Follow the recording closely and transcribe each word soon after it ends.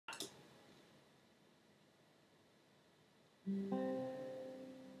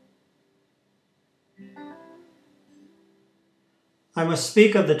I must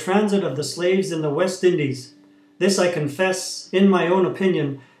speak of the transit of the slaves in the West Indies. This, I confess, in my own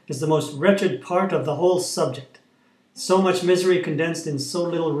opinion, is the most wretched part of the whole subject. So much misery condensed in so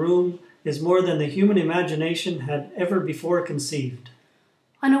little room is more than the human imagination had ever before conceived.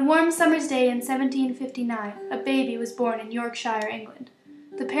 On a warm summer's day in 1759, a baby was born in Yorkshire, England.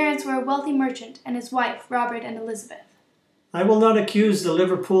 The parents were a wealthy merchant and his wife, Robert and Elizabeth. I will not accuse the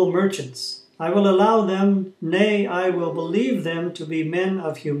Liverpool merchants. I will allow them, nay, I will believe them to be men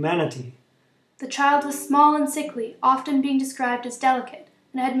of humanity. The child was small and sickly, often being described as delicate,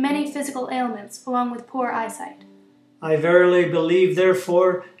 and had many physical ailments, along with poor eyesight. I verily believe,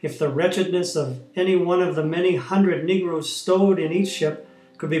 therefore, if the wretchedness of any one of the many hundred negroes stowed in each ship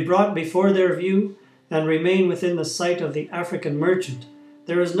could be brought before their view, and remain within the sight of the African merchant,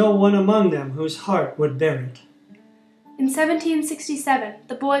 there is no one among them whose heart would bear it. In 1767,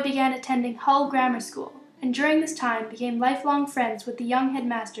 the boy began attending Hull Grammar School, and during this time became lifelong friends with the young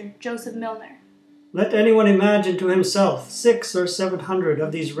headmaster, Joseph Milner. Let anyone imagine to himself 600 or 700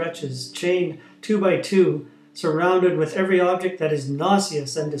 of these wretches, chained 2 by 2, surrounded with every object that is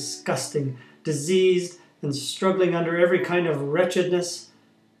nauseous and disgusting, diseased, and struggling under every kind of wretchedness.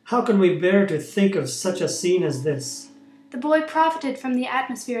 How can we bear to think of such a scene as this? The boy profited from the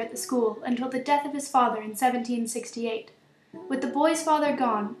atmosphere at the school until the death of his father in 1768. With the boy's father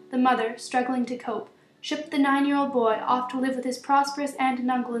gone, the mother, struggling to cope, shipped the 9-year-old boy off to live with his prosperous aunt and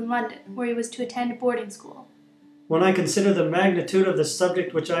uncle in London, where he was to attend boarding school. When I consider the magnitude of the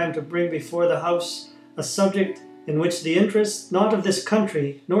subject which I am to bring before the House, a subject in which the interests not of this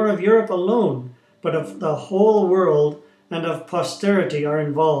country, nor of Europe alone, but of the whole world and of posterity are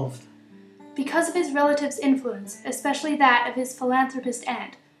involved. Because of his relatives' influence, especially that of his philanthropist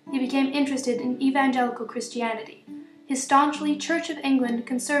aunt, he became interested in evangelical Christianity. His staunchly Church of England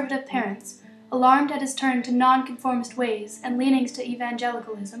conservative parents, alarmed at his turn to nonconformist ways and leanings to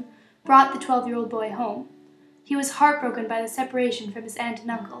evangelicalism, brought the 12-year-old boy home. He was heartbroken by the separation from his aunt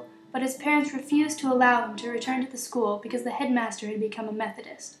and uncle, but his parents refused to allow him to return to the school because the headmaster had become a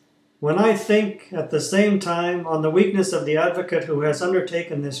Methodist. When I think, at the same time, on the weakness of the advocate who has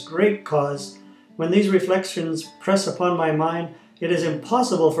undertaken this great cause, when these reflections press upon my mind, it is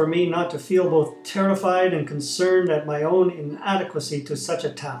impossible for me not to feel both terrified and concerned at my own inadequacy to such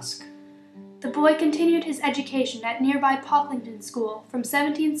a task. The boy continued his education at nearby Pocklington School from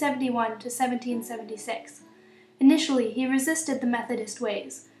 1771 to 1776. Initially, he resisted the Methodist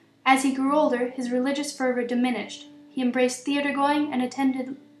ways. As he grew older, his religious fervor diminished. He embraced theater-going and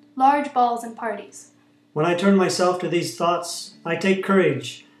attended large balls and parties. When I turn myself to these thoughts, I take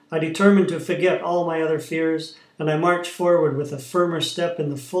courage. I determine to forget all my other fears, and I march forward with a firmer step in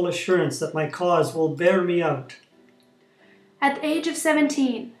the full assurance that my cause will bear me out. At the age of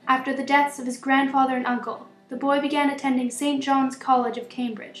 17, after the deaths of his grandfather and uncle, the boy began attending St. John's College of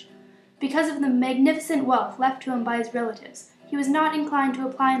Cambridge. Because of the magnificent wealth left to him by his relatives, he was not inclined to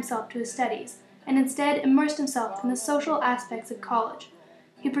apply himself to his studies, and instead immersed himself in the social aspects of college.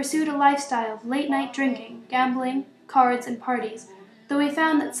 He pursued a lifestyle of late-night drinking, gambling, cards, and parties, though he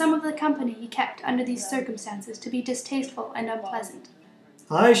found that some of the company he kept under these circumstances to be distasteful and unpleasant.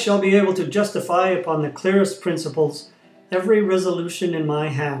 I shall be able to justify upon the clearest principles every resolution in my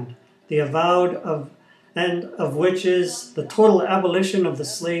hand, the avowed of which is the total abolition of the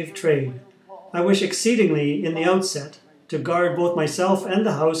slave trade. I wish exceedingly, in the outset, to guard both myself and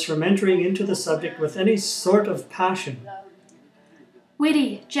the House from entering into the subject with any sort of passion.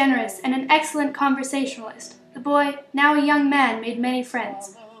 Witty, generous, and an excellent conversationalist, the boy, now a young man, made many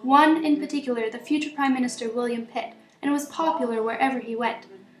friends, one in particular the future Prime Minister William Pitt, and was popular wherever he went.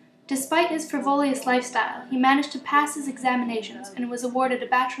 Despite his frivolous lifestyle, he managed to pass his examinations and was awarded a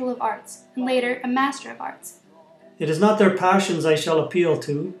Bachelor of Arts, and later a Master of Arts. It is not their passions I shall appeal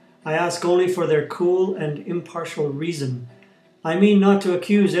to. I ask only for their cool and impartial reason. I mean not to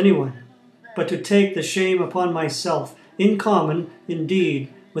accuse anyone, but to take the shame upon myself, in common,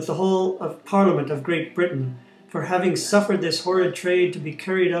 indeed, with the whole of Parliament of Great Britain, for having suffered this horrid trade to be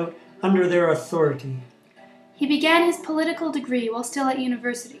carried out under their authority. He began his political degree while still at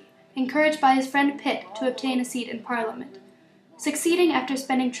university, encouraged by his friend Pitt to obtain a seat in Parliament. Succeeding after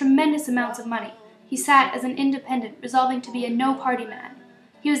spending tremendous amounts of money, he sat as an independent, resolving to be a no-party man.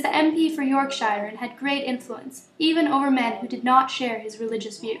 He was the MP for Yorkshire and had great influence, even over men who did not share his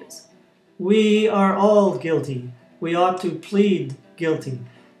religious views. We are all guilty. We ought to plead guilty.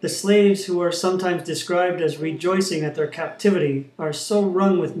 The slaves who are sometimes described as rejoicing at their captivity are so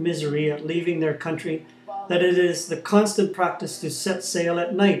wrung with misery at leaving their country that it is the constant practice to set sail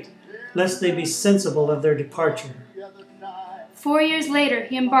at night, lest they be sensible of their departure. 4 years later,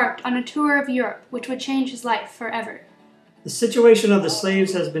 he embarked on a tour of Europe which would change his life forever. The situation of the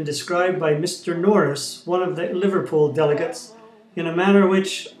slaves has been described by Mr. Norris, one of the Liverpool delegates, in a manner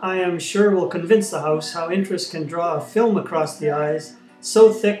which I am sure will convince the House how interest can draw a film across the eyes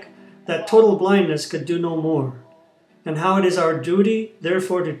so thick that total blindness could do no more, and how it is our duty,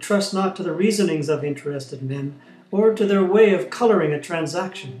 therefore, to trust not to the reasonings of interested men, or to their way of colouring a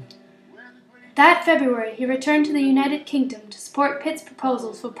transaction. That February, he returned to the United Kingdom to support Pitt's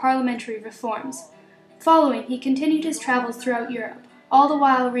proposals for parliamentary reforms. Following, he continued his travels throughout Europe, all the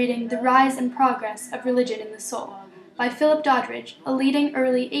while reading The Rise and Progress of Religion in the Soul by Philip Doddridge, a leading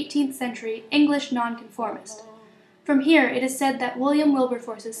early 18th century English nonconformist. From here, it is said that William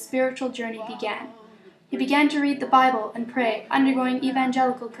Wilberforce's spiritual journey began. He began to read the Bible and pray, undergoing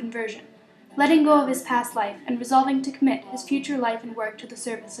evangelical conversion, letting go of his past life and resolving to commit his future life and work to the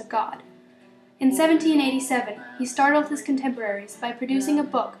service of God. In 1787, he startled his contemporaries by producing a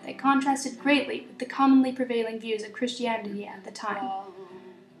book that contrasted greatly with the commonly prevailing views of Christianity at the time.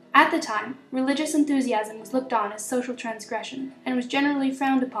 At the time, religious enthusiasm was looked on as social transgression and was generally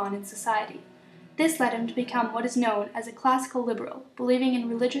frowned upon in society. This led him to become what is known as a classical liberal, believing in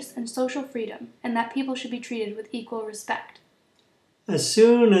religious and social freedom and that people should be treated with equal respect. As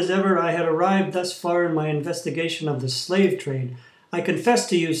soon as ever I had arrived thus far in my investigation of the slave trade, I confess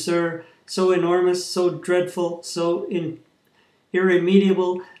to you, sir, so enormous, so dreadful, so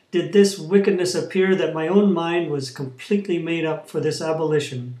irremediable did this wickedness appear that my own mind was completely made up for this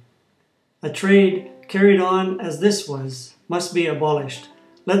abolition. A trade carried on as this was must be abolished.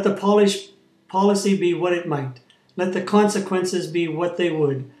 Let the policy be what it might. Let the consequences be what they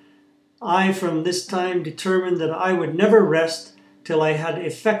would. I from this time determined that I would never rest till I had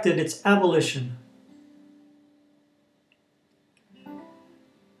effected its abolition.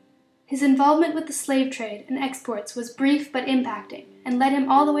 His involvement with the slave trade and exports was brief but impacting, and led him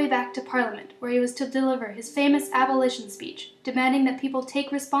all the way back to Parliament, where he was to deliver his famous abolition speech, demanding that people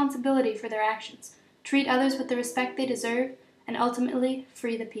take responsibility for their actions, treat others with the respect they deserve, and ultimately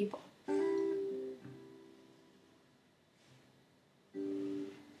free the people.